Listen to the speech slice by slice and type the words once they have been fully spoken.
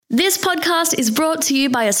This podcast is brought to you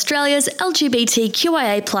by Australia's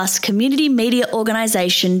LGBTQIA+ community media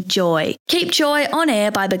organisation, Joy. Keep Joy on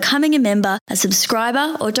air by becoming a member, a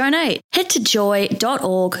subscriber or donate. Head to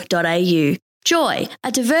joy.org.au. Joy,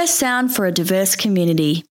 a diverse sound for a diverse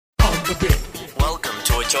community. Welcome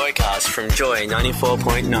to a Joycast from Joy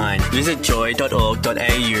 94.9. Visit joy.org.au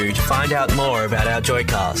to find out more about our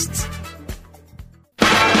Joycasts.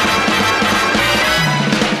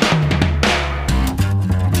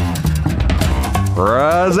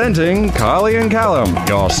 Presenting Carly and Callum,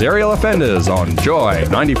 your serial offenders on Joy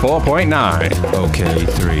 94.9. Okay,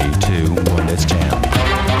 3, 2, 1, let's jam.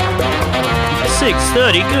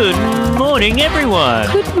 6:30. Good morning,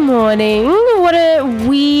 everyone. Good morning. What a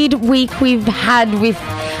weird week we've had with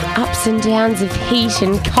ups and downs of heat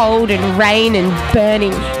and cold and rain and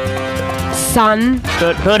burning sun.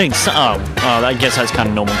 Burning sun. Oh, I guess that's kind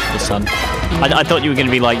of normal for the sun. I thought you were going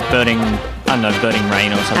to be like burning, I don't know, burning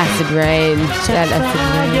rain or something. Acid rain.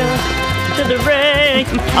 To the rain.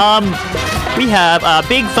 We have a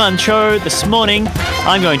big fun show this morning.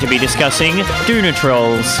 I'm going to be discussing Doona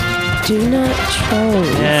Trolls. Doona Trolls.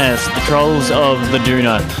 Yes, the trolls of the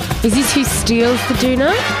Doona. Is this who steals the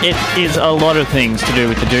Doona? It is a lot of things to do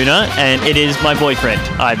with the Doona, and it is my boyfriend.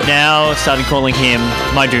 I've now started calling him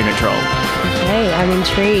my Doona Troll. Okay, I'm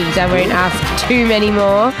intrigued. I won't ask too many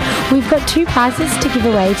more. We've got 2 prizes to give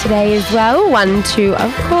away today as well. One to,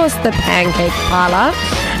 of course, the Pancake Parlour,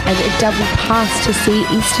 and a double pass to see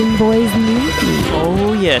Eastern Boys movie.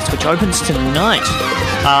 Oh, yes, which opens tonight.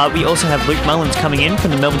 We also have Luke Mullins coming in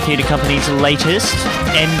from the Melbourne Theatre Company's latest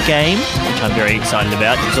Endgame, which I'm very excited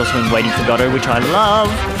about. He's also in Waiting for Godot, which I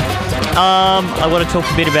love. I want to talk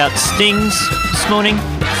a bit about stings this morning.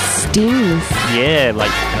 Stings? Yeah,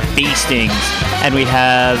 like bee stings. And we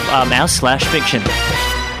have our slash fiction.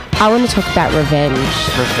 I want to talk about revenge.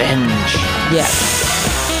 Revenge. Yeah.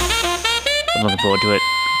 I'm looking forward to it.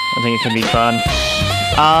 I think it can be fun.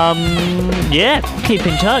 Yeah, keep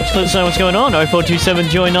in touch. Let us know what's going on. 0427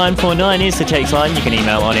 Joy 949 is the text line. You can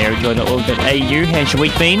email on air at joy.org.au. How's your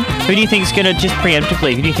week been? Who do you think is going to, just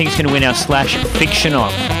preemptively, who do you think is going to win our slash fiction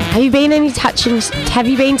on? Have you been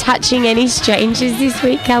touching any strangers this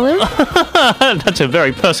week, Callum? That's a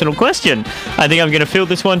very personal question. I think I'm going to field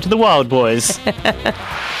this one to the Wild Boys.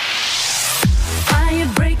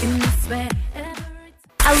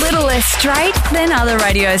 A little less straight than other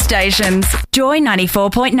radio stations. Joy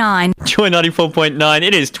 94.9. Joy 94.9.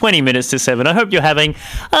 It is 20 minutes to 7. I hope you're having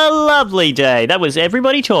a lovely day. That was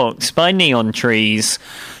Everybody Talks by Neon Trees.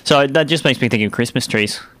 So that just makes me think of Christmas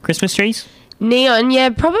trees. Christmas trees? Neon, yeah,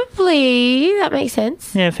 probably. That makes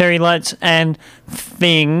sense. Yeah, fairy lights and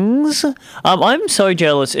things. I'm so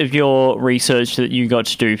jealous of your research that you got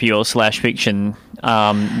to do for your slash fiction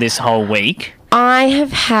this whole week. I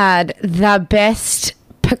have had the best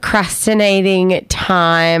procrastinating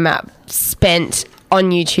time spent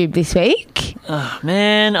on YouTube this week. Oh,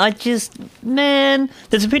 man, there's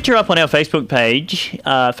a picture up on our Facebook page,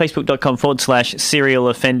 facebook.com/serial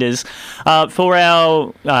offenders, for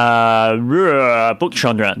our book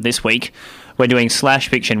genre this week. We're doing slash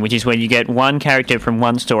fiction, which is where you get one character from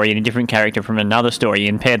one story and a different character from another story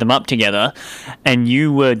and pair them up together. And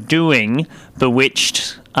you were doing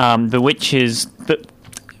Bewitched,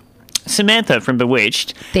 Samantha from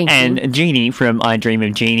Bewitched, and Jeannie from I Dream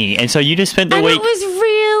of Jeannie. And so you just spent the week... It was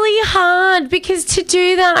really hard because to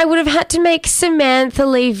do that I would have had to make Samantha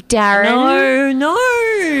leave Darren. No.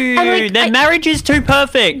 Their marriage is too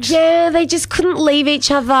perfect. Yeah, they just couldn't leave each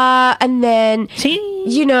other. And then,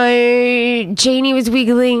 you know, Jeannie was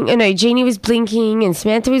blinking and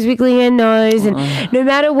Samantha was wiggling her nose. And no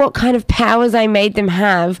matter what kind of powers I made them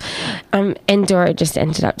have, Endora just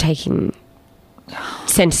ended up taking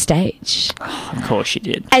centre stage. Oh, of course she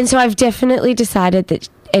did. And so I've definitely decided that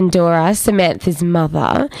Endora, Samantha's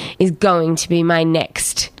mother, is going to be my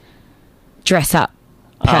next dress-up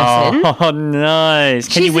person. Oh, nice.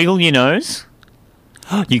 Can you wiggle your nose?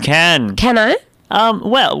 You can. Can I?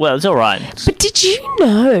 Well, it's all right. But did you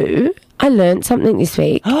know, I learned something this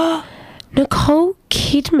week. Nicole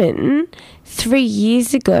Kidman, 3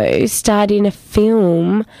 years ago, starred in a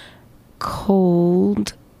film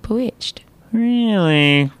called Bewitched.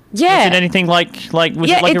 Really? Yeah. Is it anything like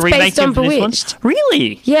was it like a remake based on of this Bewitched. one?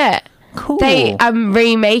 Really? Yeah. Cool. They are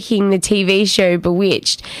remaking the TV show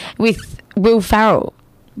Bewitched with Will Ferrell.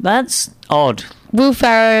 That's odd. Will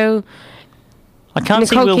Ferrell. I can't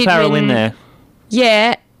Nicole see Will Ferrell in Kidman. there.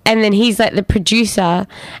 Yeah. And then he's like the producer.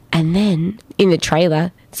 And then in the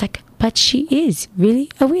trailer, it's like, but she is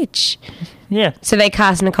really a witch. Yeah. So they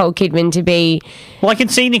cast Nicole Kidman to be... Well, I can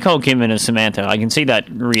see Nicole Kidman as Samantha. I can see that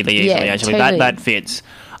really easily, actually. Totally. That fits.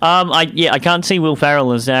 I can't see Will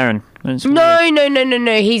Ferrell as Aaron. That's weird.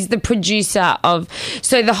 No. He's the producer of...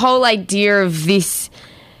 So the whole idea of this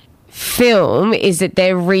film is that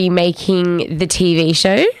they're remaking the TV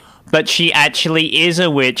show. But she actually is a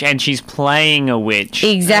witch, and she's playing a witch.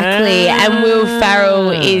 Exactly. And Will Ferrell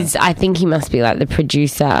is... I think he must be like the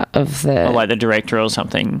producer of the... Or like the director or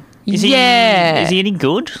something. Is he any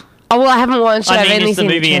good? Oh, well, I haven't watched it. I I've mean, only is the seen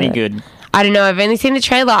movie trailer. any good? I don't know. I've only seen the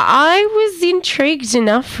trailer. I was intrigued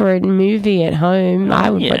enough for a movie at home. I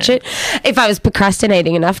would watch it if I was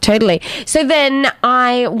procrastinating enough, totally. So then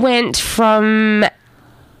I went from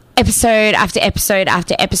episode after episode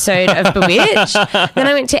after episode of Bewitched. Then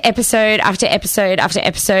I went to episode after episode after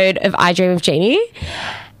episode of I Dream of Jeannie.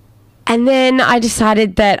 And then I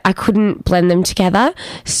decided that I couldn't blend them together.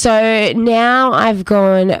 So now I've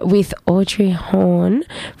gone with Audrey Horne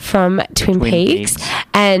from Twin Peaks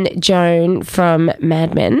and Joan from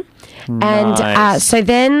Mad Men. Nice. And so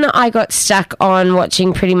then I got stuck on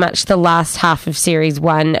watching pretty much the last half of series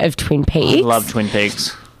 1 of Twin Peaks. I love Twin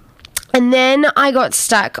Peaks. And then I got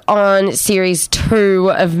stuck on series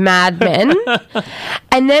 2 of Mad Men.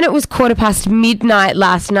 And then it was midnight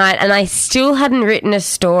last night and I still hadn't written a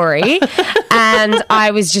story. And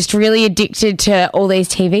I was just really addicted to all these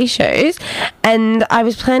TV shows. And I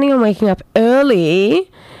was planning on waking up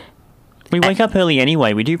early. We wake up early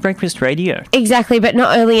anyway. We do breakfast radio. Exactly, but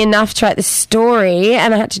not early enough to write the story.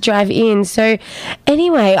 And I had to drive in. So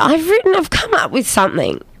anyway, I've come up with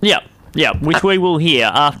something. Yeah, which we will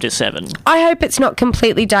hear after 7. I hope it's not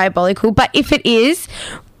completely diabolical, but if it is,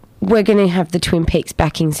 we're going to have the Twin Peaks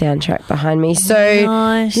backing soundtrack behind me. So,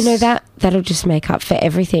 nice. You know, that'll just make up for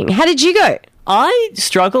everything. How did you go? I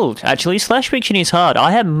struggled, actually. Slash fiction is hard.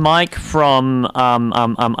 I had Mike from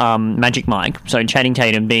Magic Mike, so Channing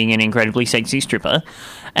Tatum being an incredibly sexy stripper,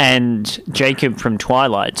 and Jacob from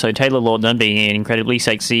Twilight, so Taylor Lautner being an incredibly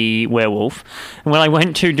sexy werewolf. And when I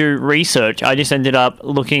went to do research, I just ended up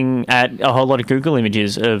looking at a whole lot of Google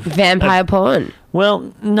images of... Vampire porn.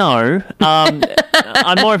 Well, no.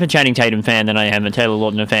 I'm more of a Channing Tatum fan than I am a Taylor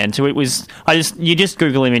Lautner fan. So it was... You just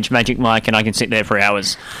Google image Magic Mike and I can sit there for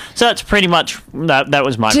hours. So that's pretty much... That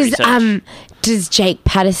was my research. Does Jake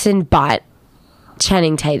Patterson bite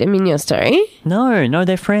Channing Tatum in your story? No,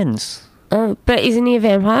 they're friends. Oh, but isn't he a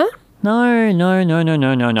vampire?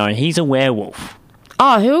 No. He's a werewolf.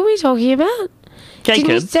 Oh, who are we talking about?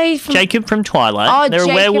 Jacob from Twilight. Oh, there are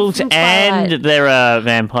Jacob werewolves from Twilight. and there are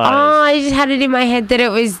vampires. Oh, I just had it in my head that it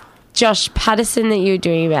was Josh Patterson that you were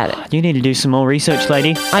doing about it. You need to do some more research,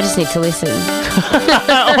 lady. I just need to listen.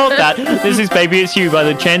 All that. This is Baby It's You by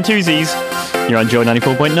the Chantuzis. You're on Joy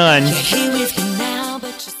 94.9.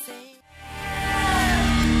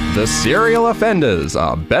 The Serial Offenders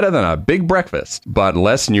are better than a big breakfast, but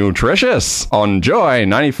less nutritious on Joy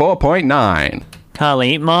 94.9.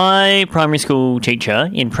 Carly, my primary school teacher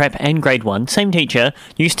in prep and grade 1, same teacher,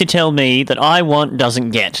 used to tell me that I want doesn't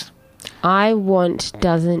get. I want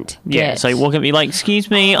doesn't get. Yeah, so you walk up and be like,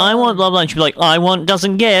 excuse me, I want blah blah, and she'd be like, I want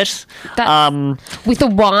doesn't get. With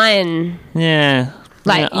a wine. Yeah.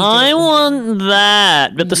 Like, yeah, I want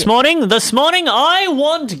that. But this morning, I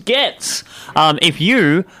want gets. If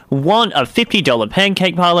you want a $50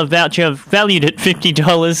 Pancake Parlour voucher valued at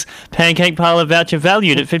 $50, Pancake Parlour voucher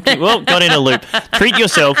valued at $50. Well, got in a loop. Treat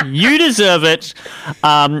yourself. You deserve it.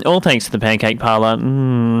 All thanks to the Pancake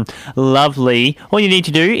Parlour. Lovely. All you need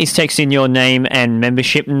to do is text in your name and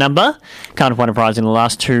membership number. Can't have won a prize in the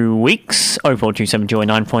last 2 weeks. 0427 Joy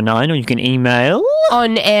 949, or you can email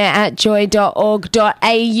on air at joy.org.au,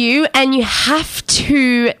 and you have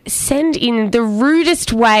to send in the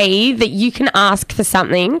rudest way that you can ask for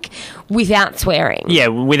something without swearing. Yeah,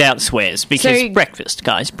 without swears, because breakfast,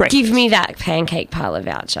 guys, breakfast. Give me that Pancake Parlour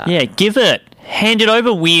voucher. Yeah, give it. Hand it over,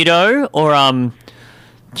 weirdo, or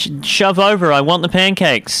shove over, I want the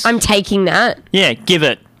pancakes. I'm taking that. Yeah, give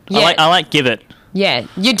it. Yeah. I like give it. Yeah,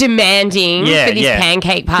 you're demanding for this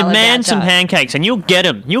Pancake Parlour Demand voucher. some pancakes, and you'll get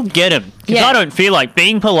them. Because Yeah. I don't feel like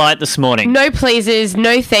being polite this morning. No pleases,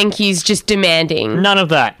 no thank yous, just demanding. None of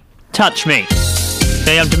that. Touch me.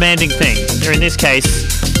 See, I'm demanding things. Or in this case,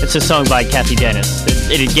 it's a song by Kathy Dennis.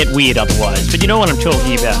 It'd get weird otherwise. But you know what I'm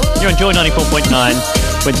talking about. You're on Joy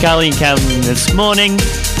 94.9 with Carly and Calvin this morning.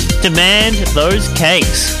 Demand those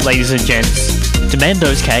cakes, ladies and gents. Demand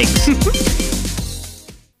those cakes.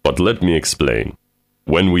 But let me explain.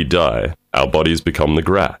 When we die, our bodies become the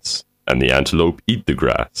grass, and the antelope eat the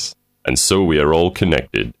grass, and so we are all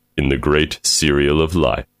connected in the great cereal of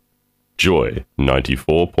life. Joy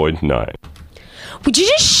 94.9. Would you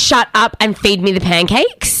just shut up and feed me the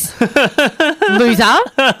pancakes? Loser.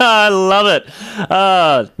 I love it.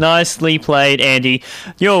 Nicely played, Andy.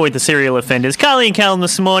 You're with the Serial Offenders. Carly and Callum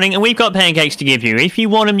this morning, and we've got pancakes to give you. If you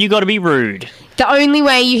want them, you got to be rude. The only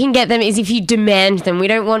way you can get them is if you demand them. We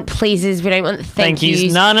don't want pleases. We don't want thank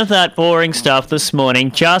yous. None of that boring stuff this morning.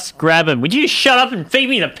 Just grab them. Would you shut up and feed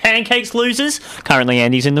me the pancakes, losers? Currently,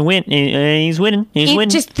 Andy's in the win. He's winning. He's winning.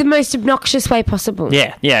 Just the most obnoxious way possible.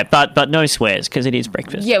 Yeah. But no swears because it is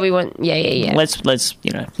breakfast. Yeah, we want. Yeah. Let's and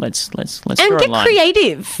draw a get line.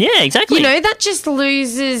 creative. Yeah, exactly. You know, that just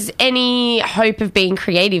loses any hope of being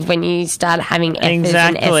creative when you start having F's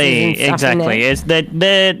and S's and stuff Exactly. in there.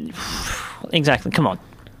 They're exactly. Come on.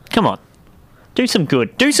 Do some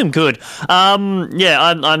good. I'm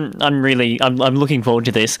looking forward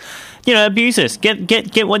to this. You know, abuse us.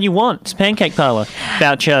 Get what you want. It's Pancake Parlour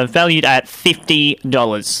voucher valued at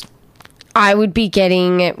 $50. I would be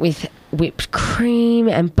getting it with whipped cream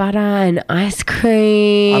and butter and ice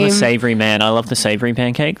cream. I'm a savoury man. I love the savoury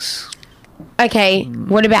pancakes. Okay,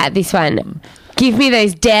 what about this one? Give me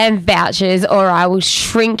those damn vouchers or I will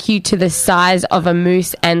shrink you to the size of a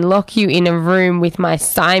moose and lock you in a room with my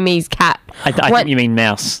Siamese cat. I think you mean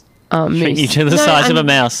mouse. Oh, moose. Shrink you to the size of a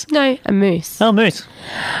mouse. No, a moose. Oh, moose.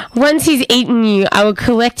 Once he's eaten you, I will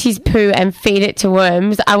collect his poo and feed it to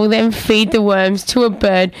worms. I will then feed the worms to a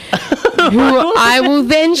bird who I will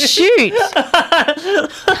then shoot.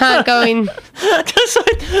 Can't go in.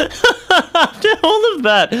 After all of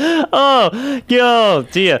that. Oh,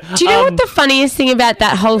 dear. Do you know what the funniest thing about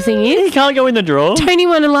that whole thing is? He can't go in the drawer. Tony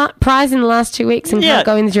won a prize in the last 2 weeks and can't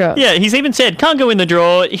go in the drawer. Yeah, he's even said, can't go in the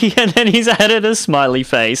drawer, and then he's added a smiley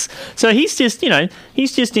face. So he's just,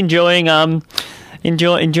 enjoying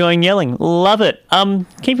enjoying yelling. Love it.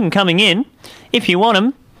 Keep them coming in. If you want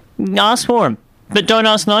them, ask for them. But don't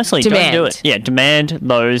ask nicely. Demand. Don't do it. Yeah, demand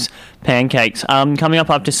those pancakes. Coming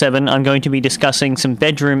up after 7, I'm going to be discussing some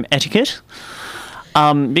bedroom etiquette.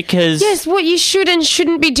 Because... Yes, what you should and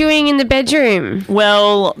shouldn't be doing in the bedroom.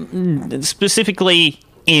 Well, specifically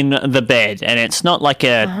in the bed. And it's not like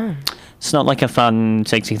a... It's not like a fun,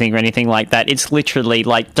 sexy thing or anything like that. It's literally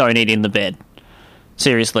like, don't eat in the bed.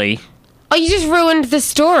 Seriously. Oh, you just ruined the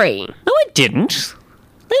story. No, I didn't.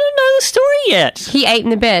 They don't know the story yet. He ate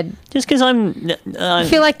in the bed. Just because I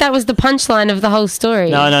feel like that was the punchline of the whole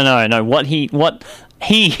story. No. What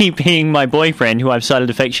he being my boyfriend, who I've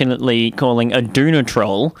started affectionately calling a doona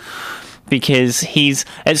troll, because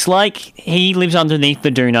it's like he lives underneath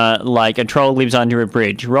the doona like a troll lives under a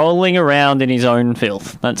bridge, rolling around in his own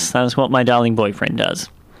filth. That's what my darling boyfriend does.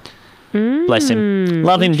 Bless him.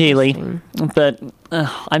 Love him dearly. But,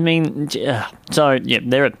 so, yeah,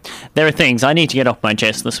 there are things I need to get off my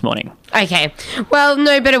chest this morning. Okay. Well,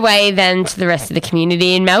 no better way than to the rest of the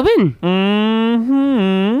community in Melbourne.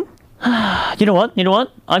 You know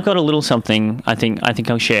what? I've got a little something I think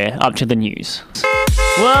I'll share up to the news.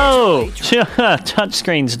 Whoa!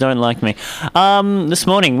 Touchscreens don't like me. This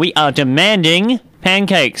morning we are demanding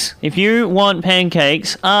pancakes. If you want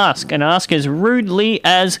pancakes, ask as rudely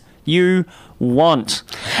as you want.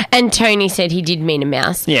 And Tony said he did mean a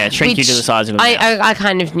mouse. Yeah, shrink you to the size of a mouse. I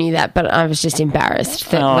kind of knew that, but I was just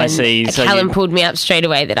embarrassed that I see. So Callum pulled me up straight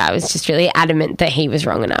away that I was just really adamant that he was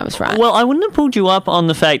wrong and I was right. Well, I wouldn't have pulled you up on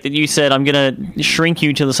the fact that you said I'm going to shrink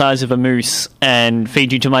you to the size of a moose and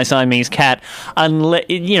feed you to my Siamese cat, unless,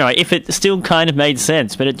 if it still kind of made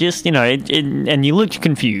sense, but it just, and you looked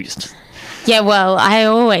confused. Yeah, well, I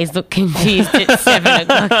always look confused at 7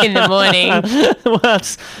 o'clock in the morning. Well,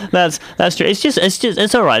 that's true.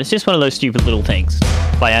 It's all right. It's just one of those stupid little things.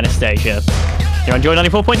 By Anastasia. You're on Joy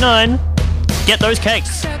 94.9. Get those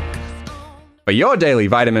cakes. For your daily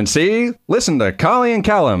vitamin C, listen to Carly and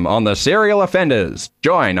Callum on the Serial Offenders.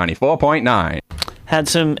 Joy 94.9. Had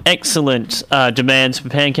some excellent demands for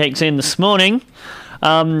pancakes in this morning.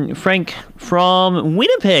 Frank from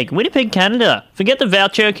Winnipeg, Canada. Forget the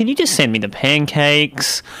voucher. Can you just send me the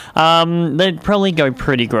pancakes? They'd probably go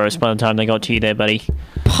pretty gross by the time they got to you there, buddy.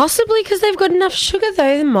 Possibly because they've got enough sugar,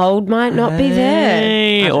 though. The mould might not be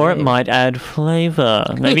there. Or it might add flavour.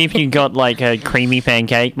 Maybe if you got like a creamy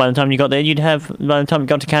pancake, by the time you got there, by the time you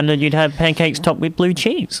got to Canada, you'd have pancakes topped with blue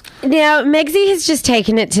cheese. Now, Megsy has just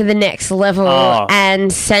taken it to the next level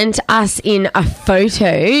and sent us in a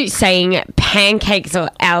photo saying pancakes or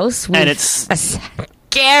else with and it's a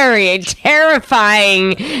scary,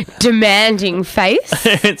 terrifying, demanding face.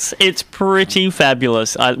 It's pretty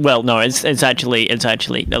fabulous. It's actually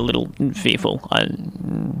a little fearful.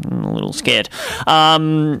 little scared.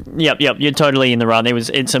 Yep, you're totally in the run.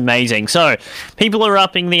 It's amazing. So, people are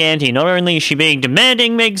upping the ante. Not only is she being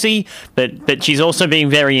demanding, Megsy, but she's also being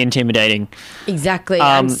very intimidating. Exactly.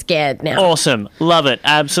 I'm scared now. Awesome. Love it.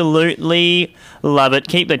 Absolutely love it.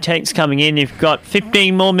 Keep the texts coming in. You've got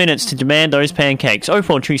 15 more minutes to demand those pancakes.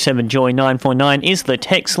 0427 Joy 949 is the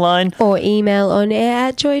text line. Or email on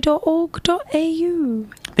air@joy.org.au.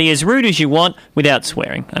 Be as rude as you want without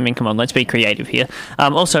swearing. I mean, come on, let's be creative here.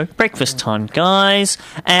 Also, breakfast time, guys.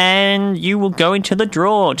 And you will go into the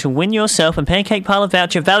draw to win yourself a Pancake Parlour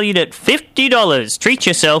voucher valued at $50. Treat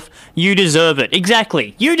yourself. You deserve it.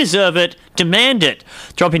 Exactly. You deserve it. Demand it.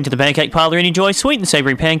 Drop into the Pancake Parlour and enjoy sweet and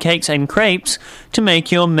savoury pancakes and crepes to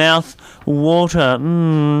make your mouth water.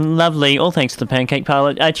 Lovely. All thanks to the Pancake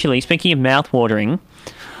Parlour. Actually, speaking of mouth watering,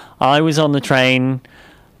 I was on the train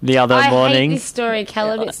the other morning. I hate this story,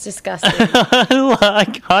 Callum. It's disgusting. I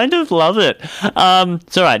kind of love it.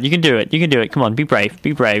 It's all right. You can do it. You can do it. Come on, be brave.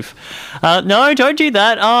 Be brave. No, don't do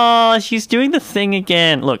that. Oh, she's doing the thing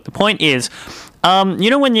again. Look, the point is, you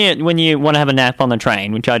know when you want to have a nap on the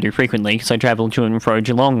train, which I do frequently because I travel to and fro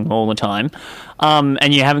Geelong all the time,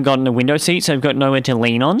 and you haven't gotten a window seat, so you've got nowhere to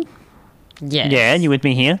lean on? Yes. Yeah, you with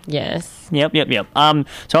me here? Yes. Yep. So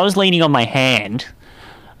I was leaning on my hand.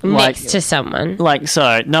 Next to someone. Like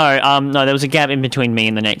so. No, there was a gap in between me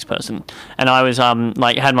and the next person. And I was,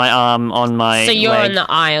 had my arm on my So you're leg. in the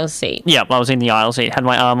aisle seat. Yep, I was in the aisle seat, had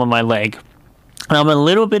my arm on my leg. And I'm a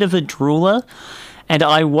little bit of a drooler, and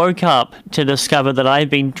I woke up to discover that I had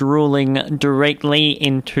been drooling directly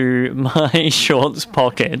into my shorts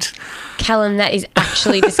pocket. Callum, that is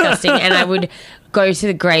actually disgusting, and I would go to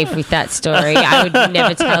the grave with that story. I would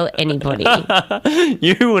never tell anybody.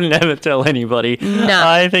 You would never tell anybody. No.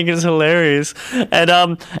 I think it's hilarious.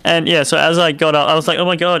 And yeah, so as I got up, I was like, oh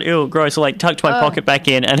my God, ew, gross. So tucked my pocket back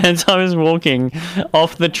in, and as I was walking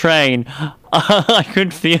off the train, I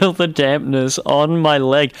could feel the dampness on my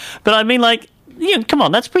leg. But I mean, come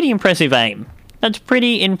on, that's pretty impressive aim. That's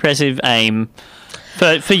pretty impressive aim.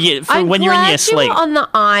 For when you're in your sleep. I'm glad you were on the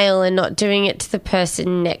aisle and not doing it to the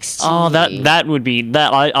person next to you. Oh, that would be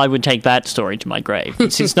that. I would take that story to my grave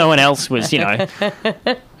since no one else was, since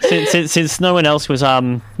no one else was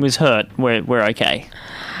hurt. We're okay.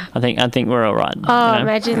 I think we're all right. Oh,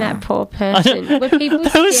 imagine that poor person. Were people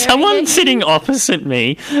there was staring someone at sitting opposite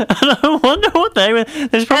me, and I wonder what they were.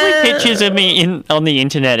 There's probably pictures of me on the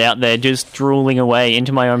internet out there just drooling away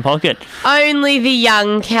into my own pocket. Only the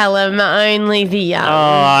young, Callum. Only the young. Oh,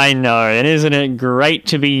 I know. And isn't it great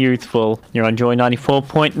to be youthful? You're on Joy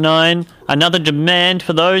 94.9. Another demand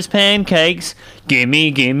for those pancakes.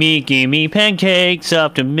 Gimme, gimme, gimme pancakes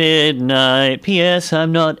after midnight. P.S.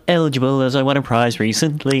 I'm not eligible as I won a prize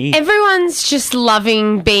recently. Everyone's just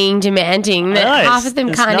loving being demanding that half of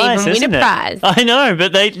them can't even win a prize. I know,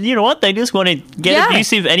 but you know what? They just want to get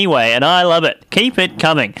abusive anyway, and I love it. Keep it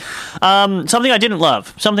coming. Something I didn't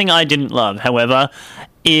love, however,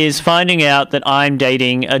 is finding out that I'm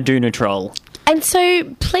dating a Doona troll. And so,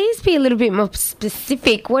 please be a little bit more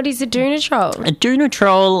specific. What is a Doona troll? A Doona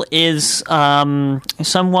troll is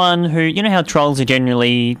someone who, you know how trolls are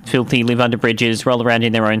generally filthy, live under bridges, roll around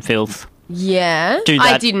in their own filth? Yeah.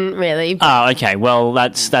 I didn't really. Oh, okay. Well,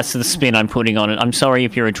 that's the spin I'm putting on it. I'm sorry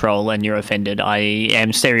if you're a troll and you're offended. I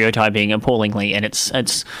am stereotyping appallingly, and it's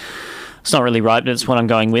not really right, but it's what I'm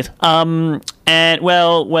going with. And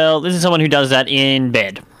this is someone who does that in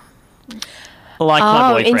bed. Like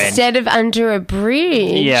my boyfriend. Instead of under a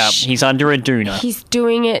bridge. Yeah, he's under a Doona. He's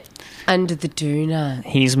doing it under the Doona.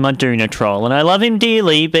 He's my Doona troll, and I love him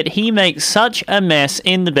dearly, but he makes such a mess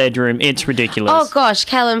in the bedroom, it's ridiculous. Oh, gosh,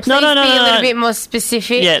 Callum, please be a little bit more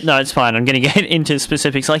specific. Yeah, no, it's fine. I'm going to get into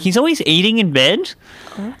specifics. He's always eating in bed,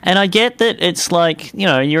 and I get that it's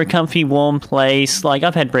you're a comfy, warm place.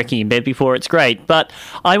 I've had brekkie in bed before, it's great, but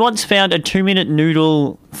I once found a 2-minute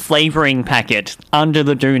noodle flavouring packet under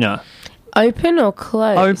the Doona. Open or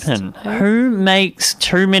closed? Open. Who makes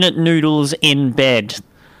 2-minute noodles in bed?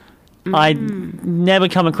 I'd never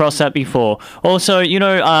come across that before. Also,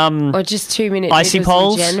 or just 2-minute icy noodles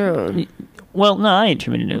poles in general. Well, no, I eat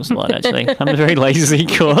 2-minute noodles a lot, actually. I'm a very lazy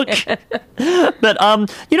cook. But, you know,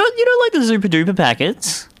 like the Zupa Duper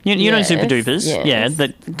packets? You know Zupa Dupers? Yes. Yeah,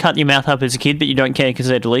 that cut your mouth up as a kid, but you don't care because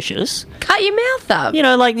they're delicious. Cut your mouth up? They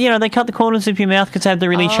cut the corners of your mouth because they have the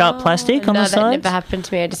really sharp plastic on the sides. No, that never happened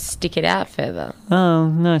to me. I just stick it out further. Oh,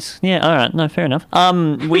 nice. Yeah, all right. No, fair enough. How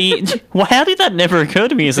did that never occur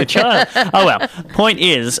to me as a child? Oh, well. Point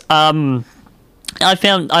is, I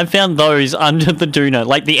found those under the doona,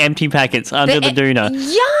 like the empty packets under the doona.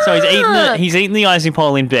 Yeah. So he's eaten the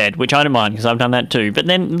isopol in bed, which I don't mind because I've done that too. But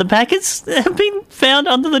then the packets have been found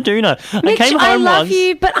under the doona. Mitch, I came home I love once.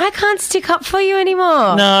 you, but I can't stick up for you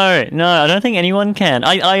anymore. No, I don't think anyone can.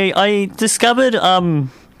 I discovered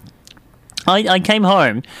I came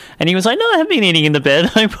home and he was like, no, I haven't been eating in the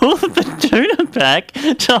bed. I pulled the tuna back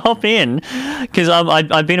to hop in because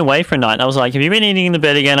I'd been away for a night. And I was like, have you been eating in the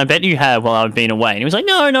bed again? I bet you have while I've been away. And he was like,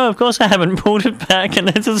 no, of course I haven't. Pulled it back and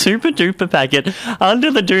there's a super duper packet under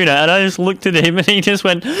the tuna. And I just looked at him and he just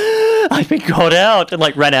went, I've been caught out, and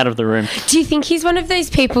like ran out of the room. Do you think he's one of those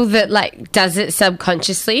people that like does it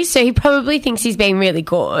subconsciously? So he probably thinks he's being really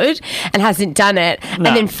good and hasn't done it and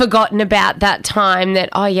then forgotten about that time that,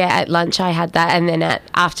 oh yeah, at lunch I had that, and then at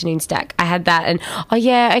afternoon stack I had that, and oh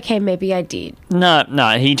yeah, okay, maybe I did. No,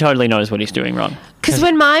 he totally knows what he's doing wrong. Because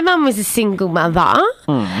when my mum was a single mother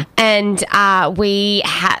and we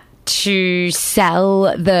had to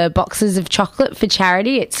sell the boxes of chocolate for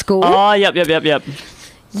charity at school. Oh, yep.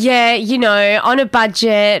 Yeah, you know, on a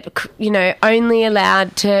budget, you know, only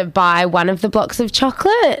allowed to buy one of the blocks of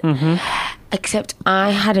chocolate. Mm-hmm. Except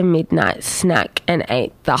I had a midnight snack and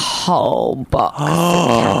ate the whole box of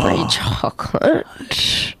Cadbury chocolate.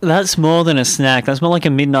 That's more than a snack. That's more like a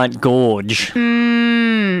midnight gorge.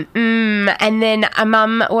 And then a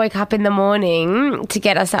mum woke up in the morning to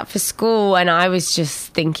get us up for school, and I was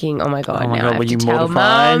just thinking, oh my God, now I have to tell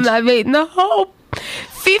Mum I've eaten the whole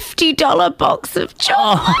 $50 box of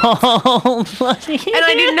chocolate. Oh, bloody and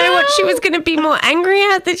I didn't know what she was going to be more angry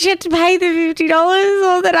at, that she had to pay the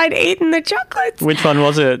 $50 or that I'd eaten the chocolates. Which one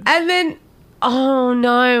was it? And then, oh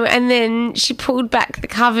no, and then she pulled back the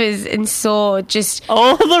covers and saw just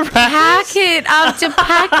all the wrappers. Packet after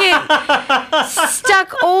packet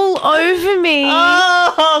stuck all over me.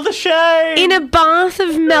 Oh, the shame. In a bath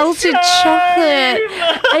of melted chocolate.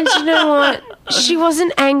 And you know what? She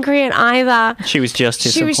wasn't angry at either. She was just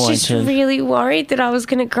disappointed. She was just really worried that I was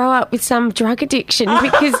going to grow up with some drug addiction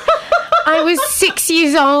because I was 6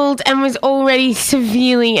 years old and was already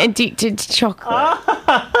severely addicted to chocolate.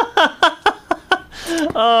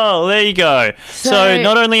 Oh, there you go. So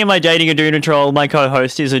not only am I dating a Doona troll, my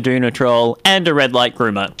co-host is a Doona troll and a red light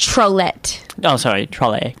groomer. Trollette. Oh, sorry,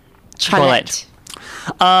 trollette.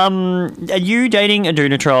 Are you dating a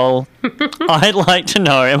Doona troll? I'd like to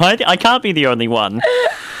know. I can't be the only one.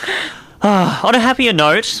 On a happier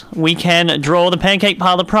note, we can draw the Pancake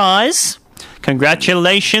Parlour prize.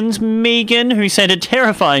 Congratulations, Megan, who sent a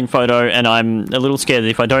terrifying photo, and I'm a little scared that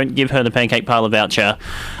if I don't give her the Pancake Parlour voucher,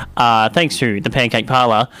 thanks to the Pancake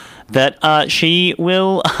Parlour, that she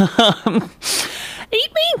will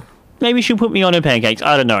eat me. Maybe she'll put me on her pancakes.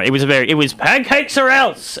 I don't know. It was pancakes or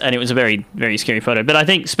else, and it was a very, very scary photo. But I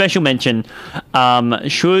think special mention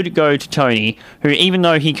should go to Tony, who, even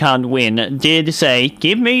though he can't win, did say,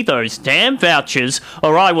 "Give me those damn vouchers,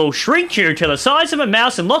 or I will shrink you to the size of a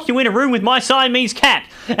mouse and lock you in a room with my Siamese cat.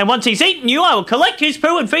 And once he's eaten you, I will collect his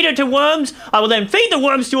poo and feed it to worms. I will then feed the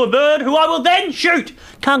worms to a bird, who I will then shoot."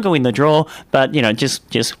 Can't go in the drawer, but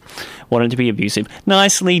just wanted to be abusive.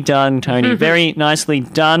 Nicely done, Tony. Very nicely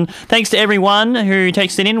done. Thanks to everyone who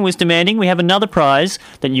texted in and was demanding. We have another prize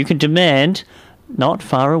that you can demand not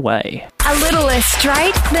far away. A little less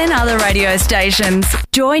straight than other radio stations.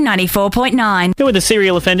 Joy 94.9. Here with the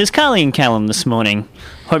serial offenders, Carly and Callum, this morning.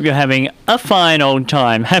 Hope you're having a fine old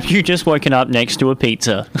time. Have you just woken up next to a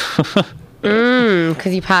pizza? Because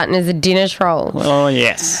your partner's a dinner troll. Oh,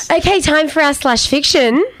 yes. Okay, time for our slash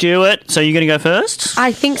fiction. Do it. So you're going to go first?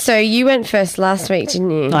 I think so. You went first last week, didn't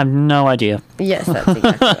you? I have no idea. Yes, that's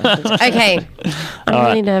exactly what Okay. I'm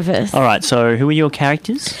really nervous. All right, so who are your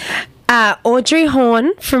characters? Audrey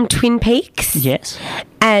Horne from Twin Peaks. Yes.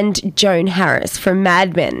 And Joan Harris from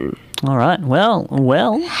Mad Men. All right, well.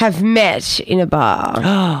 Have met in a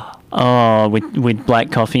bar. Oh, with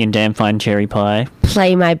black coffee and damn fine cherry pie.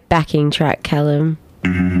 Play my backing track, Callum.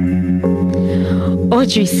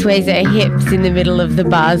 Audrey sways her hips in the middle of the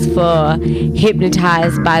bar's floor,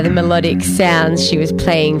 hypnotised by the melodic sounds she was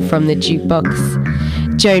playing from the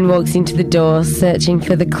jukebox. Joan walks into the door, searching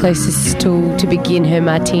for the closest stool to begin her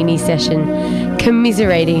martini session,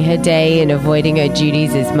 commiserating her day and avoiding her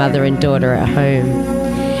duties as mother and daughter at home.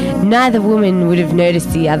 Neither woman would have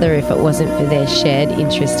noticed the other if it wasn't for their shared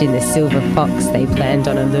interest in the silver fox they planned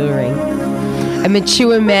on alluring. A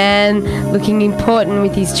mature man, looking important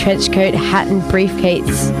with his trench coat, hat and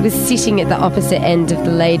briefcase, was sitting at the opposite end of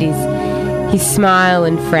the ladies. His smile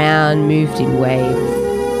and frown moved in waves.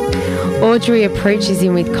 Audrey approaches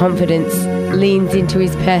him with confidence, leans into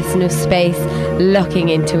his personal space, looking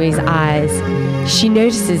into his eyes. She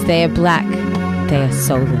notices they are black. They are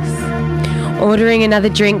soulless. Ordering another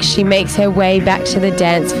drink, she makes her way back to the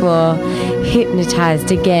dance floor,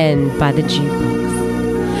 hypnotized again by the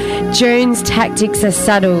jukebox. Joan's tactics are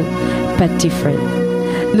subtle but different.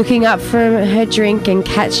 Looking up from her drink and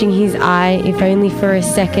catching his eye, if only for a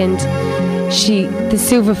second, the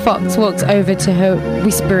silver fox walks over to her,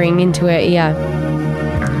 whispering into her ear.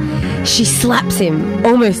 She slaps him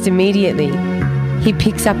almost immediately. He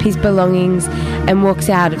picks up his belongings and walks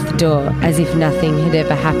out of the door as if nothing had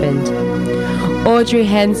ever happened. Audrey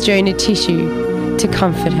hands Joan a tissue to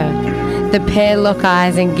comfort her. The pair lock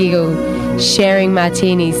eyes and giggle, sharing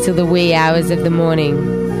martinis till the wee hours of the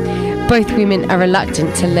morning. Both women are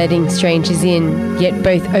reluctant to letting strangers in, yet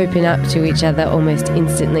both open up to each other almost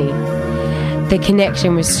instantly. The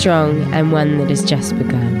connection was strong and one that has just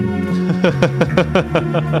begun. There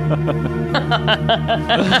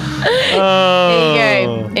you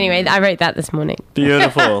go. Anyway, I wrote that this morning.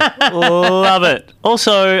 Beautiful. Love it.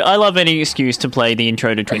 Also, I love any excuse to play the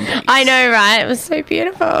intro to Twin Peaks. I know, right? It was so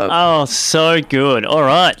beautiful. Oh, so good. All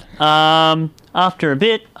right. After a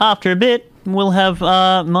bit, we'll have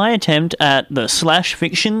my attempt at the slash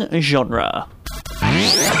fiction genre.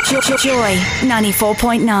 Joy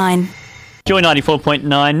 94.9. Joy 94.9,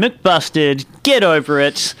 McBusted, get over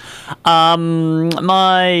it.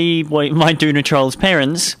 My Doona Trolls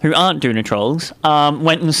parents, who aren't Doona Trolls,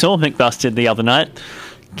 went and saw McBusted the other night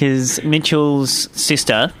because Mitchell's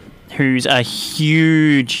sister, who's a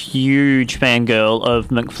huge fangirl of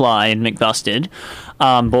McFly and McBusted,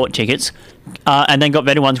 bought tickets. And then got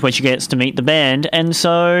better ones where she gets to meet the band. And so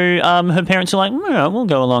her parents are like, we'll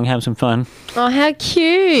go along, have some fun. Oh, how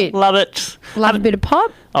cute. Love it. Love a bit of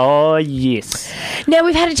pop. Oh, yes. Now,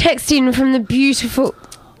 we've had a text in from the beautiful...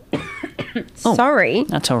 Sorry.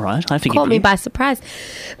 That's all right. I forgive Caught me you. by surprise.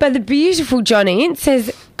 But the beautiful Johnny, it says,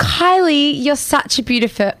 Kylie, you're such a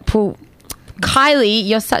beautiful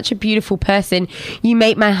person. You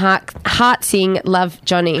make my heart sing, love,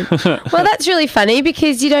 Johnny. Well, that's really funny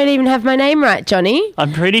because you don't even have my name right, Johnny.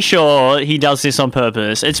 I'm pretty sure he does this on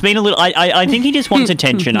purpose. It's been a little... I think he just wants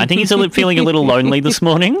attention. I think he's feeling a little lonely this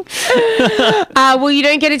morning. Well, you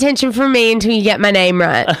don't get attention from me until you get my name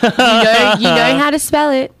right. You know how to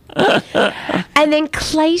spell it. And then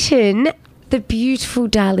Clayton... The beautiful,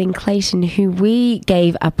 darling Clayton, who we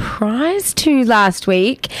gave a prize to last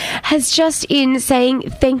week, has just in saying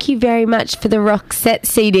thank you very much for the Roxette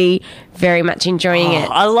CD. Very much enjoying it.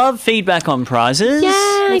 I love feedback on prizes. Yeah,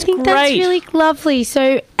 I think great. that's really lovely.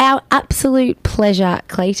 So our absolute pleasure,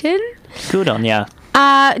 Clayton. Good on ya.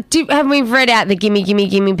 Have we read out the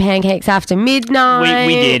gimme pancakes after midnight?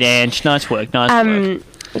 We did, Ange. Nice work. Work.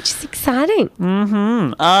 Which is exciting.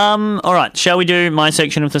 All right, shall we do my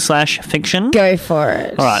section of the slash fiction? Go for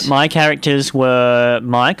it. All right, my characters were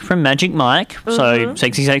Mike from Magic Mike, so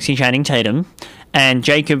sexy Channing Tatum, and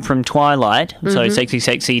Jacob from Twilight, so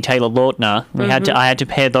sexy Taylor Lautner. I had to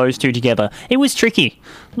pair those two together. It was tricky.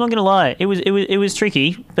 I'm not going to lie. It was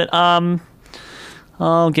tricky, but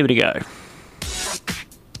I'll give it a go.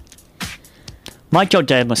 Mike jogged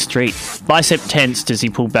down the street, bicep tensed as he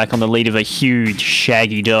pulled back on the lead of a huge,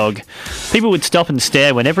 shaggy dog. People would stop and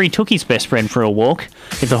stare whenever he took his best friend for a walk.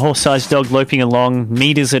 If the horse-sized dog loping along,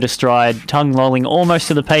 meters at a stride, tongue lolling almost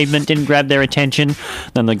to the pavement, didn't grab their attention,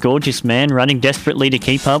 then the gorgeous man running desperately to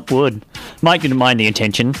keep up would. Mike didn't mind the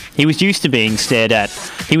attention. He was used to being stared at.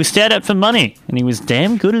 He was stared at for money, and he was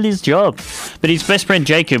damn good at his job. But his best friend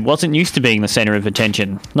Jacob wasn't used to being the centre of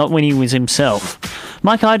attention, not when he was himself.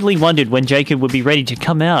 Mike idly wondered when Jacob would be ready to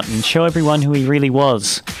come out and show everyone who he really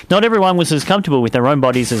was. Not everyone was as comfortable with their own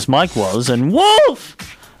bodies as Mike was, and "Wolf!"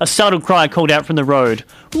 A startled cry called out from the road.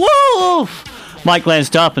 "Wolf!" Mike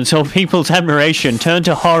glanced up and saw people's admiration turn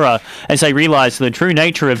to horror as they realised the true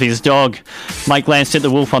nature of his dog. Mike glanced at the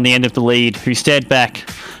wolf on the end of the lead, who stared back,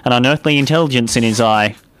 an unearthly intelligence in his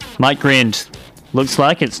eye. Mike grinned. "Looks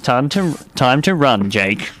like it's time to run,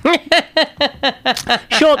 Jake."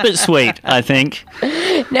 Short but sweet, I think.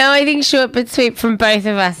 No, I think short but sweet from both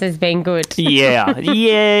of us has been good.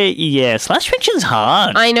 Yeah. Slash fiction's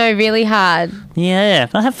hard. I know, really hard. Yeah,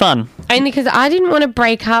 I have fun. Only because I didn't want to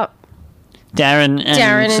break up Darren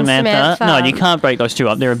and Samantha. No, you can't break those two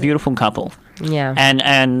up. They're a beautiful couple. Yeah.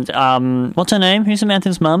 And what's her name? Who's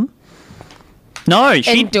Samantha's mum? No,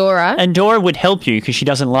 Endora would help you because she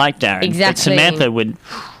doesn't like Darren. Exactly. But Samantha would.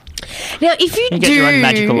 Now, if you get your own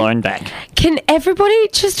magical own back. Can everybody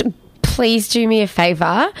just please do me a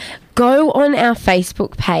favour? Go on our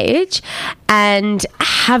Facebook page and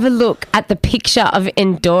have a look at the picture of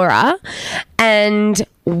Endora and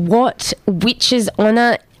what Witch's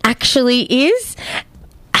Honour actually is.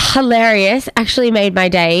 hilarious. Actually made my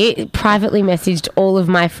day. Privately messaged all of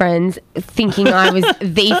my friends thinking I was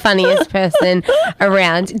the funniest person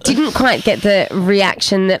around. Didn't quite get the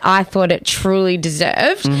reaction that I thought it truly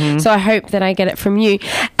deserved. So I hope that I get it from you.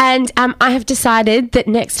 And I have decided that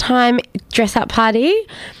next time, dress up party,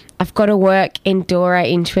 I've got to work Endora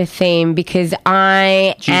into a theme because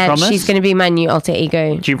she's going to be my new alter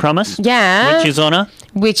ego. Do you promise? Yeah. Which is honour.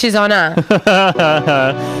 Which is honour.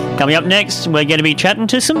 Coming up next, we're going to be chatting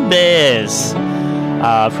to some bears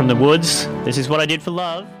from the woods. This is What I Did for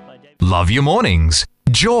Love. Love your mornings.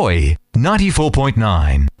 Joy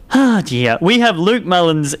 94.9. Oh dear. We have Luke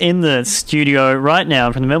Mullins in the studio right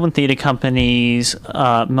now from the Melbourne Theatre Company's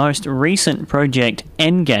most recent project,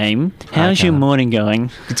 Endgame. How's your morning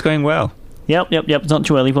going? It's going well. Yep. It's not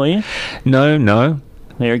too early for you? No.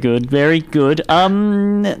 Very good, very good.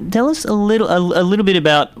 Tell us a little bit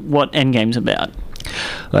about what Endgame's about.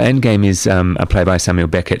 Well, Endgame is a play by Samuel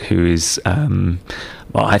Beckett, who is,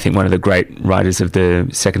 I think, one of the great writers of the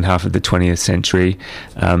second half of the 20th century.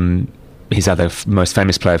 His other most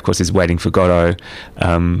famous play, of course, is Waiting for Godot,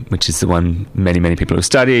 which is the one many people have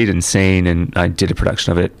studied and seen, and I did a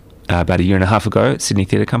production of it about a year and a half ago at Sydney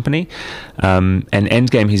Theatre Company. And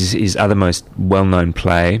Endgame is his other most well-known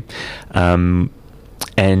play, and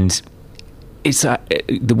it's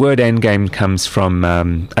the word endgame comes from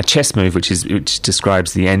a chess move, which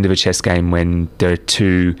describes the end of a chess game when there are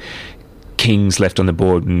two kings left on the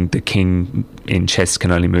board, and the king in chess can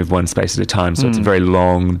only move one space at a time. So it's a very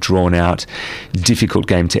long, drawn-out, difficult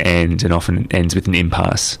game to end, and often ends with an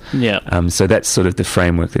impasse. Yeah. So that's sort of the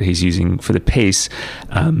framework that he's using for the piece,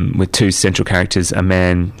 with two central characters: a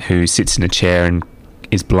man who sits in a chair and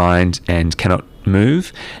is blind and cannot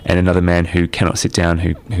move, and another man who cannot sit down,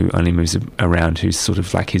 who only moves around, who's sort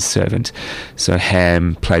of like his servant. So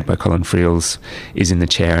Ham, played by Colin Friels, is in the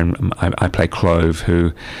chair, and I play Clove,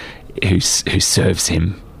 who serves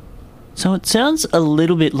him. So it sounds a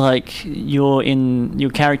little bit like your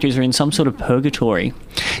characters are in some sort of purgatory.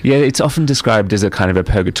 Yeah, it's often described as a kind of a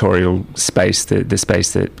purgatorial space, the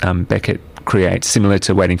space that Beckett creates, similar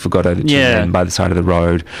to Waiting for Godot, the two men by the side of the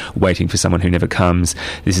road waiting for someone who never comes.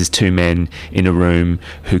 This is two men in a room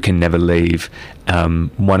who can never leave,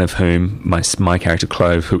 one of whom, my character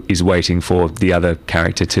Clove, who is waiting for the other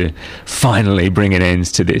character to finally bring an end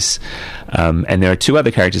to this. And there are two other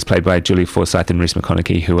characters played by Julia Forsyth and Rhys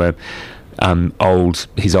McConaughey, who are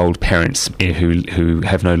his old parents who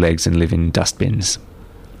have no legs and live in dustbins.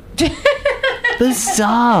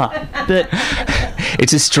 Bizarre, but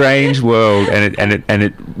it's a strange world, and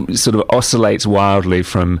it sort of oscillates wildly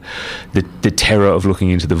from the terror of looking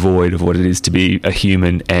into the void of what it is to be a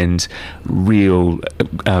human, and real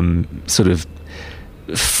sort of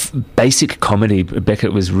basic comedy.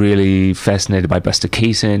 Beckett was really fascinated by Buster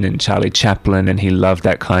Keaton and Charlie Chaplin, and he loved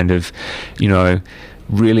that kind of,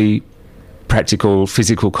 really practical,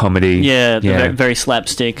 physical comedy. Yeah. Very, very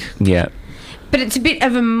slapstick. Yeah. But it's a bit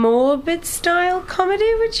of a morbid style comedy,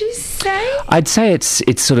 would you say? I'd say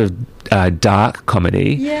it's sort of dark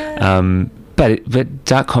comedy. Yeah. But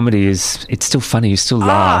dark comedy it's still funny. You still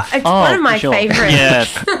laugh. It's one of my favourites. Yeah,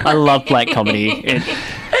 I love black comedy.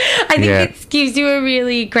 I think it gives you a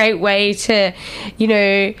really great way to,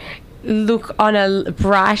 look on a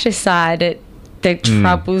brighter side at the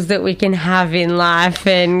troubles that we can have in life,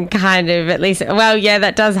 and kind of at least,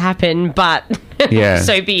 that does happen, but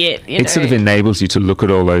so be it. It sort of enables you to look at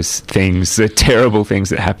all those things, the terrible things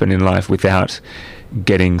that happen in life, without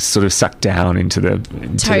getting sort of sucked down into the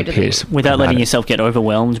pit. Without letting yourself get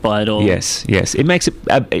overwhelmed by it all. Yes. It makes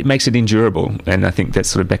it endurable, and I think that's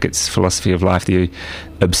sort of Beckett's philosophy of life. The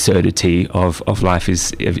absurdity of life is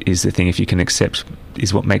the thing, if you can accept,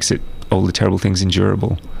 is what makes it, all the terrible things,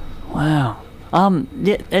 endurable. Wow.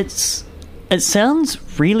 It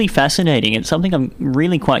sounds really fascinating. It's something I'm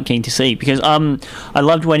really quite keen to see, because I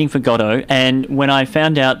loved Waiting for Godot, and when I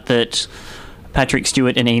found out that Patrick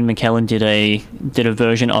Stewart and Ian McKellen did a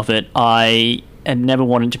version of it, I had never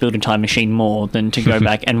wanted to build a time machine more than to go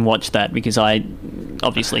back and watch that, because I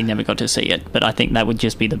obviously never got to see it. But I think that would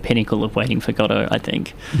just be the pinnacle of Waiting for Godot, I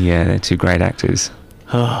think. Yeah, they're two great actors.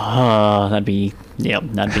 That'd be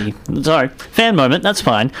sorry, fan moment. That's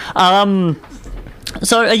fine.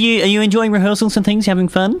 So are you enjoying rehearsals and things? Having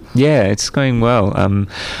fun? Yeah, it's going well.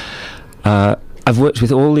 I've worked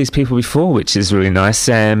with all these people before, which is really nice.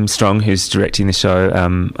 Sam Strong, who's directing the show,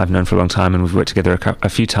 I've known for a long time, and we've worked together a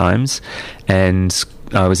few times. And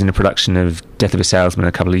I was in a production of Death of a Salesman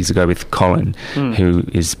a couple of years ago with Colin, who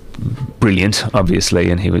is brilliant, obviously,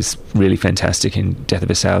 and he was really fantastic in Death of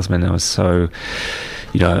a Salesman. I was so,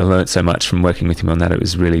 I learnt so much from working with him on that. It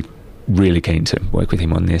was really really keen to work with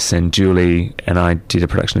him on this. And Julie and I did a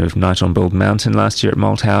production of Night on Bald Mountain last year at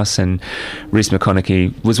Malthouse, and Rhys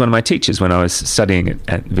McConaughey was one of my teachers when I was studying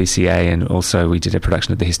at VCA, and also we did a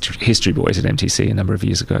production of the History Boys at MTC a number of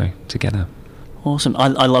years ago together. Awesome.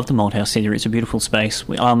 I love the Malthouse Theatre. It's a beautiful space.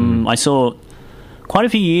 I saw quite a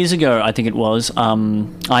few years ago, I think it was, I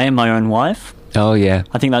Am My Own Wife. Oh, yeah.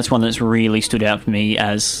 I think that's one that's really stood out for me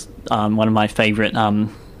as one of my favourite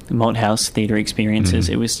Malthouse theatre experiences.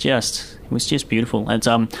 It was just beautiful. It's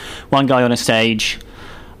one guy on a stage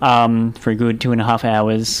for a good 2.5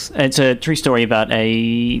 hours. It's a true story about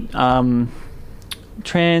a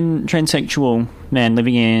transsexual man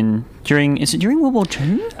living during World War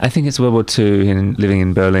II? I think it's World War II and living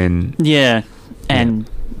in Berlin. Yeah, and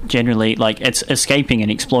generally, like, it's escaping and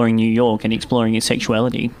exploring New York and exploring his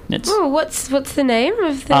sexuality. It's what's the name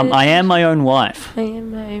of the... I Am My Own Wife. I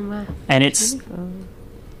Am My Own Wife. And it's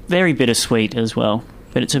very bittersweet as well.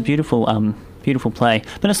 But it's a beautiful play.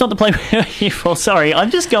 But it's not the play we're here for. Sorry,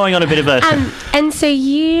 I'm just going on a bit of a... and so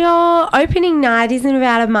your opening night is in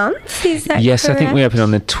about a month, is that Yes, correct? I think we open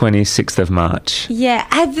on the 26th of March. Yeah.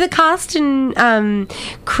 Have the cast and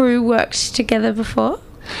crew worked together before?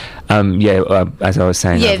 As I was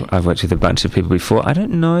saying, Yeah. I've worked with a bunch of people before. I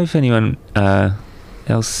don't know if anyone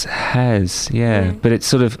else has, but it's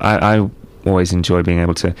sort of... I always enjoy being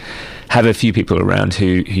able to have a few people around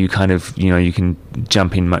who kind of, you can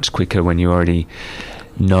jump in much quicker when you already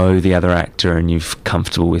know the other actor and you're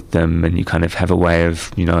comfortable with them, and you kind of have a way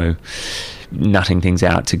of, nutting things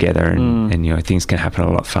out together, and things can happen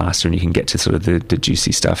a lot faster, and you can get to sort of the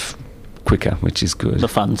juicy stuff quicker, which is good. The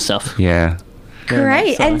fun stuff. Yeah.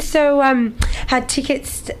 Great. And so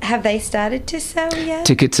have they started to sell yet?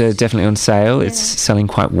 Tickets are definitely on sale. It's selling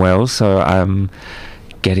quite well, so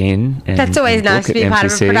get in. That's always nice to be part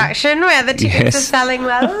of a MTC. production where the tickets are selling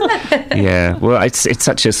well. Yeah, well, it's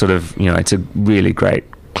such a sort of, it's a really great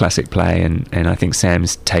classic play, and I think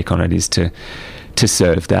Sam's take on it is to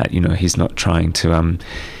serve that. He's not trying to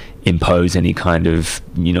impose any kind of,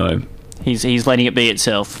 He's letting it be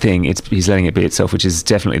itself. He's letting it be itself, which is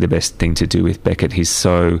definitely the best thing to do with Beckett. He's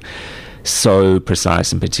so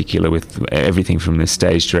precise and particular with everything from the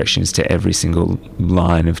stage directions to every single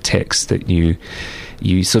line of text that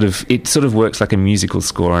it sort of works like a musical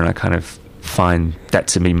score, and I kind of find that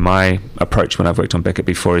to be my approach when I've worked on Beckett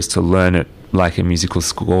before, is to learn it like a musical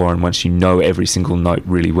score, and once you know every single note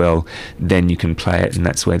really well, then you can play it, and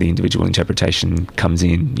that's where the individual interpretation comes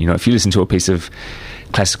in. If you listen to a piece of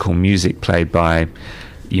classical music played by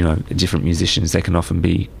different musicians, they can often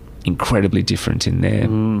be incredibly different in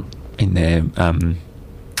their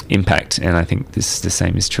impact, and I think the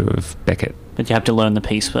same is true of Beckett. But you have to learn the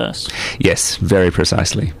piece first. Yes, very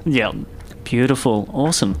precisely. Yeah, beautiful,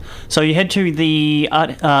 awesome. So you head to the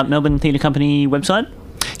Melbourne Theatre Company website?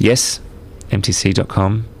 Yes,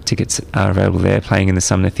 mtc.com. Tickets are available there, playing in the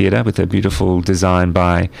Sumner Theatre with a beautiful design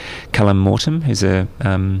by Callum Morton, who's a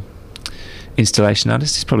installation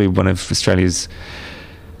artist. He's probably one of Australia's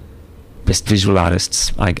best visual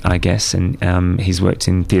artists, I guess, and he's worked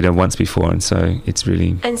in theatre once before, and so it's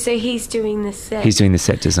really... And so he's doing the set. He's doing the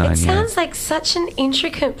set design, It sounds like such an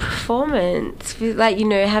intricate performance, with, like,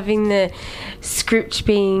 having the script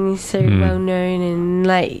being so well known, and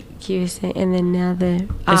like you were saying, and then now the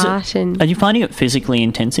art. Are you finding it physically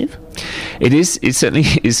intensive? It is. It certainly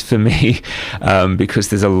is for me, because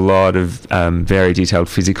there's a lot of very detailed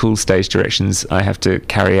physical stage directions I have to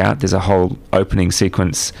carry out. There's a whole opening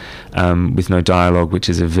sequence with no dialogue, which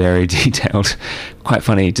is a very detailed, quite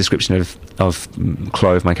funny description of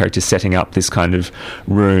Clove, my character, setting up this kind of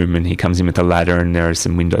room, and he comes in with a ladder, and there are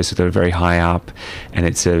some windows that are very high up, and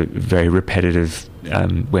it's a very repetitive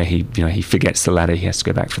where he forgets the ladder, he has to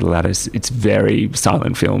go back for the ladder. It's very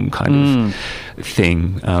silent film kind of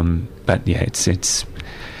thing, but yeah, it's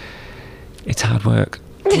hard work.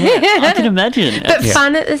 Yeah, I can imagine. But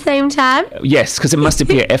fun at the same time? Yes, because it must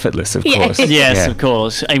appear effortless, of course. Yes, of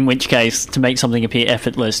course. In which case, to make something appear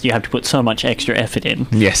effortless, you have to put so much extra effort in.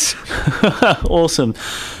 Yes. Awesome.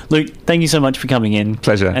 Luke, thank you so much for coming in.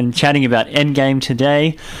 Pleasure. And chatting about Endgame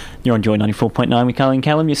today. You're on Joy 94.9 with Carly and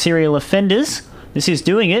Callum, your serial offenders. This is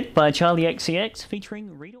Doing It by Charlie XCX,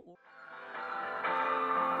 featuring Rita.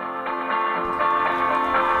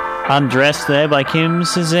 Undressed there by Kim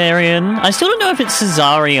Caesarion. I still don't know if it's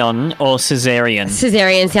Caesarion or Caesarian.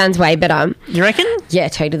 Caesarian sounds way better. You reckon? Yeah,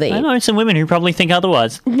 totally. I know some women who probably think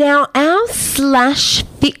otherwise. Now, our slash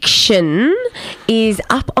fiction is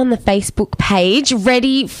up on the Facebook page,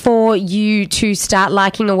 ready for you to start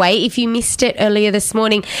liking away. If you missed it earlier this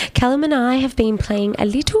morning, Callum and I have been playing a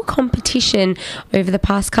little competition over the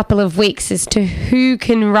past couple of weeks as to who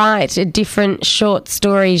can write a different short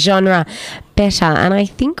story genre better, and I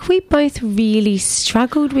think we both really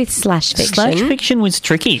struggled with slash fiction. Slash fiction was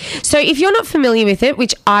tricky. So if you're not familiar with it,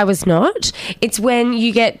 which I was not, it's when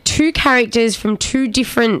you get two characters from two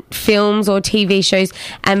different films or TV shows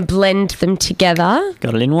and blend them together.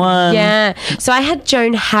 Got it in one. Yeah. So I had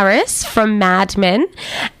Joan Harris from Mad Men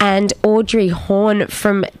and Audrey Horne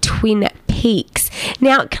from Twin Peaks.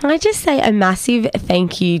 Now, can I just say a massive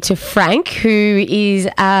thank you to Frank, who is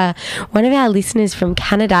one of our listeners from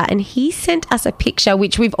Canada, and he sent us a picture,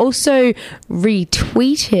 which we've also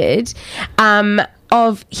retweeted,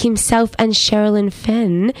 of himself and Sherilyn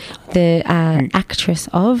Fenn, the actress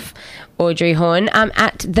of Audrey Horne,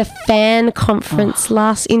 at the fan conference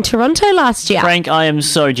in Toronto last year. Frank, I am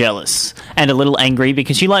so jealous and a little angry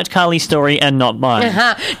because you liked Carly's story and not mine.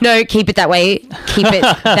 No, keep it that way. Keep it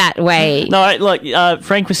that way. No, look,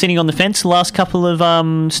 Frank was sitting on the fence the last couple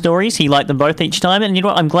of stories. He liked them both each time. And you know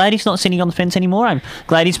what? I'm glad he's not sitting on the fence anymore. I'm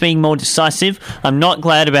glad he's being more decisive. I'm not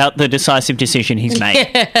glad about the decisive decision he's made.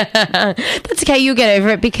 That's okay. You'll get over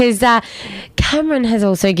it because Cameron has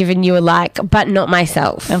also given you a like, but not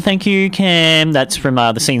myself. And thank you, Cam. That's from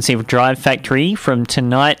the CNC Drive Factory from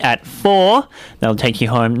tonight at 4. They'll take you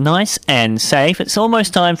home nice and safe. It's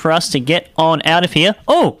almost time for us to get on out of here.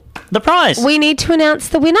 Oh, the prize. We need to announce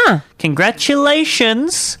the winner.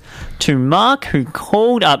 Congratulations to Mark, who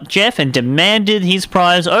called up Jeff and demanded his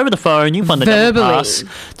prize over the phone. You've won the double pass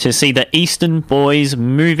to see the Eastern Boys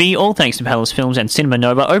movie, all thanks to Palace Films and Cinema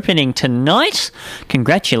Nova, opening tonight.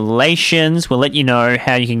 Congratulations. We'll let you know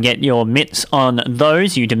how you can get your mitts on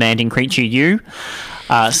those, you demanding creature, you.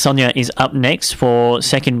 Sonia is up next for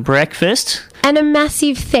Second Breakfast. And a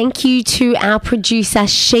massive thank you to our producer,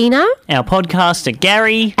 Sheena. Our podcaster,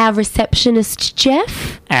 Gary. Our receptionist,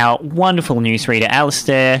 Jeff. Our wonderful newsreader,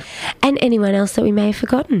 Alistair. And anyone else that we may have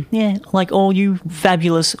forgotten. Yeah, like all you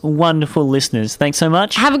fabulous, wonderful listeners. Thanks so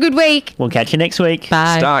much. Have a good week. We'll catch you next week.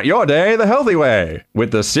 Bye. Start your day the healthy way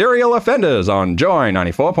with the Serial Offenders on Joy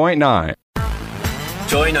 94.9.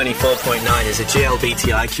 Joy 94.9 is a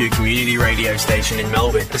GLBTIQ community radio station in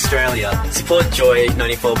Melbourne, Australia. Support Joy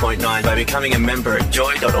 94.9 by becoming a member at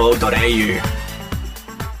joy.org.au.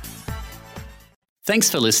 Thanks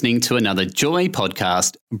for listening to another Joy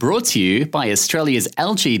podcast brought to you by Australia's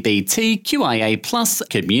LGBTQIA+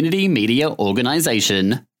 community media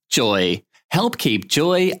organisation, Joy. Help keep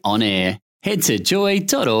Joy on air. Head to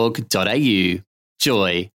joy.org.au.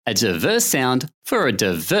 Joy, a diverse sound for a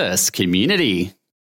diverse community.